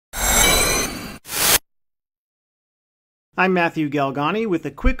I'm Matthew Galgani with a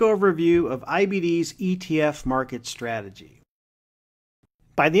quick overview of IBD's ETF Market Strategy.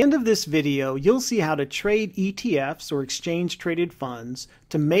 By the end of this video, you'll see how to trade ETFs or exchange-traded funds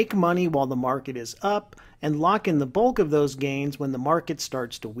to make money while the market is up and lock in the bulk of those gains when the market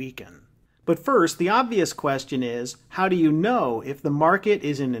starts to weaken. But first, the obvious question is, how do you know if the market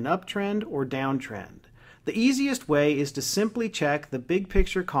is in an uptrend or downtrend? The easiest way is to simply check the big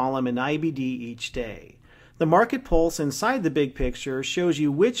picture column in IBD each day. The market pulse inside the big picture shows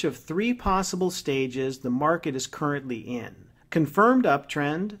you which of three possible stages the market is currently in. Confirmed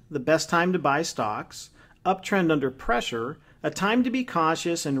uptrend, the best time to buy stocks; uptrend under pressure, a time to be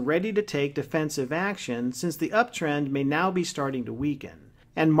cautious and ready to take defensive action since the uptrend may now be starting to weaken;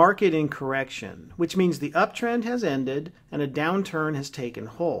 and market in correction, which means the uptrend has ended and a downturn has taken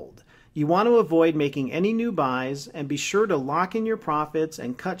hold. You want to avoid making any new buys and be sure to lock in your profits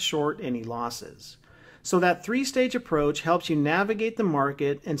and cut short any losses. So that three-stage approach helps you navigate the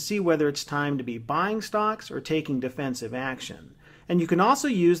market and see whether it's time to be buying stocks or taking defensive action. And you can also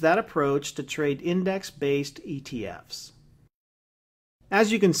use that approach to trade index-based ETFs.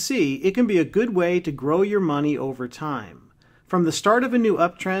 As you can see, it can be a good way to grow your money over time. From the start of a new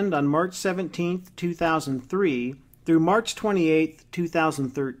uptrend on March 17, 2003, through March 28,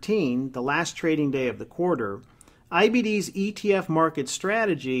 2013, the last trading day of the quarter, IBD's ETF Market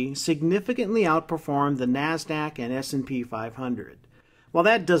Strategy significantly outperformed the NASDAQ and S&P 500. While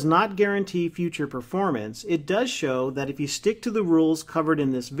that does not guarantee future performance, it does show that if you stick to the rules covered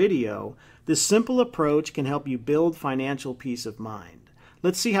in this video, this simple approach can help you build financial peace of mind.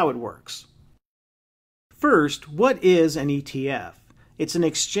 Let's see how it works. First, what is an ETF? It's an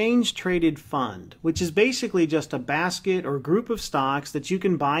exchange-traded fund, which is basically just a basket or group of stocks that you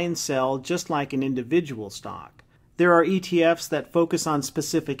can buy and sell just like an individual stock. There are ETFs that focus on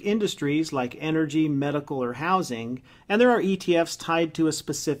specific industries like energy, medical, or housing, and there are ETFs tied to a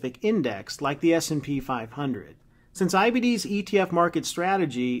specific index like the S&P 500. Since IBD's ETF Market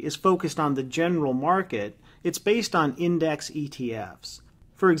Strategy is focused on the general market, it's based on index ETFs.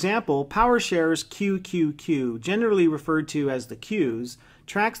 For example, PowerShares QQQ, generally referred to as the Qs,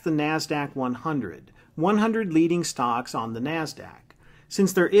 tracks the NASDAQ 100 leading stocks on the NASDAQ.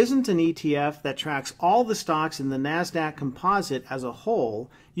 Since there isn't an ETF that tracks all the stocks in the NASDAQ composite as a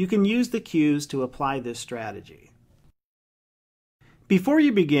whole, you can use the Qs to apply this strategy. Before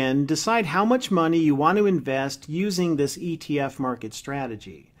you begin, decide how much money you want to invest using this ETF market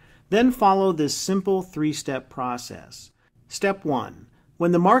strategy. Then follow this simple three-step process. Step 1.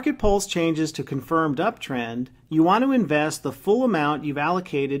 When the market pulse changes to confirmed uptrend, you want to invest the full amount you've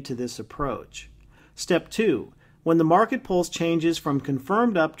allocated to this approach. Step 2. When the market pulse changes from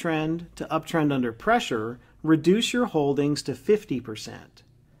confirmed uptrend to uptrend under pressure, reduce your holdings to 50%.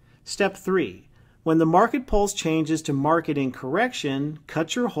 Step 3. When the market pulse changes to market in correction,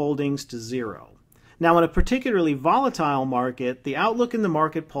 cut your holdings to 0. Now, in a particularly volatile market, the outlook in the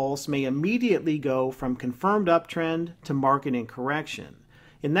market pulse may immediately go from confirmed uptrend to market in correction.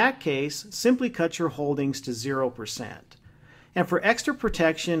 In that case, simply cut your holdings to 0%. And for extra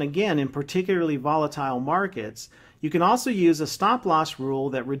protection, again in particularly volatile markets, you can also use a stop-loss rule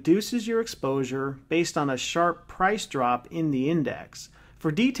that reduces your exposure based on a sharp price drop in the index.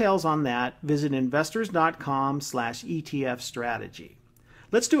 For details on that, visit investors.com/ETF strategy.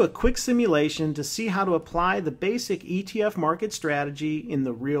 Let's do a quick simulation to see how to apply the basic ETF market strategy in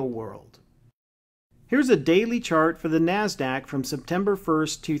the real world. Here's a daily chart for the NASDAQ from September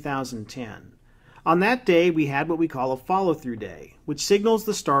 1st, 2010. On that day, we had what we call a follow-through day, which signals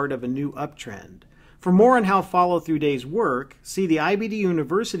the start of a new uptrend. For more on how follow-through days work, see the IBD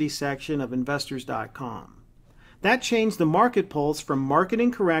University section of investors.com. That changed the market pulse from market in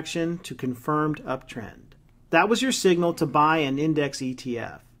correction to confirmed uptrend. That was your signal to buy an index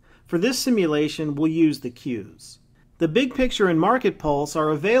ETF. For this simulation, we'll use the Qs. The big picture and market pulse are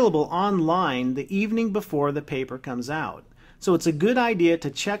available online the evening before the paper comes out. So it's a good idea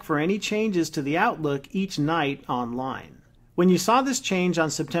to check for any changes to the outlook each night online. When you saw this change on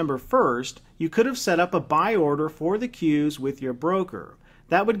September 1st, you could have set up a buy order for the Qs with your broker.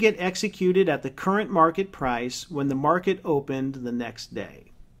 That would get executed at the current market price when the market opened the next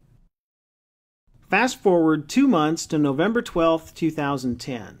day. Fast forward 2 months to November 12,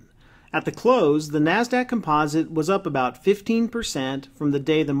 2010. At the close, the NASDAQ composite was up about 15% from the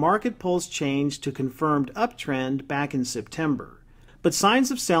day the market pulse changed to confirmed uptrend back in September. But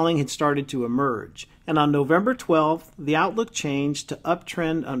signs of selling had started to emerge, and on November 12th, the outlook changed to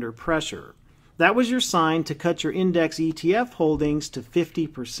uptrend under pressure. That was your sign to cut your index ETF holdings to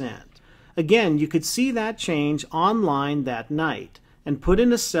 50%. Again, you could see that change online that night and put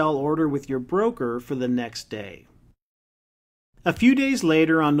in a sell order with your broker for the next day. A few days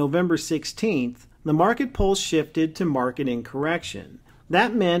later, on November 16th, the market pulse shifted to market incorrection.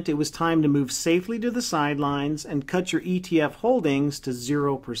 That meant it was time to move safely to the sidelines and cut your ETF holdings to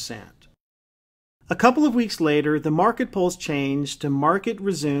 0%. A couple of weeks later, the market pulse changed to market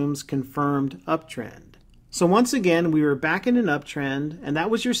resumes confirmed uptrend. So once again, we were back in an uptrend, and that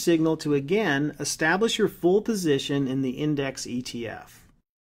was your signal to again establish your full position in the index ETF.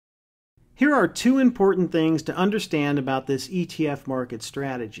 Here are two important things to understand about this ETF market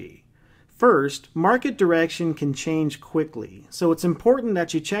strategy. First, market direction can change quickly, so it's important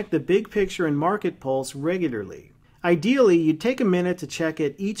that you check the big picture and market pulse regularly. Ideally, you'd take a minute to check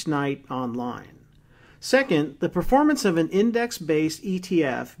it each night online. Second, the performance of an index-based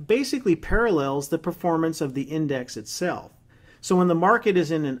ETF basically parallels the performance of the index itself. So when the market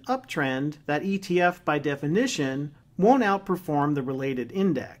is in an uptrend, that ETF by definition won't outperform the related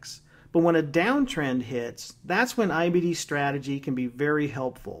index. But when a downtrend hits, that's when IBD strategy can be very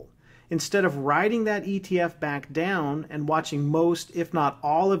helpful. Instead of riding that ETF back down and watching most, if not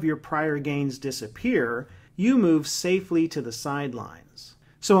all, of your prior gains disappear, you move safely to the sidelines.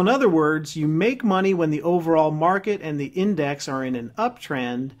 So in other words, you make money when the overall market and the index are in an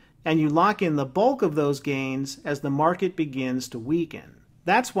uptrend, and you lock in the bulk of those gains as the market begins to weaken.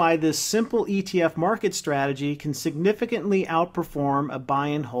 That's why this simple ETF market strategy can significantly outperform a buy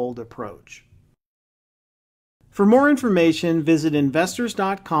and hold approach. For more information, visit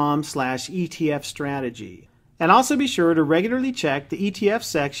investors.com/ETF strategy. And also be sure to regularly check the ETF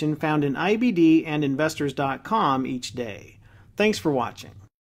section found in IBD and investors.com each day. Thanks for watching.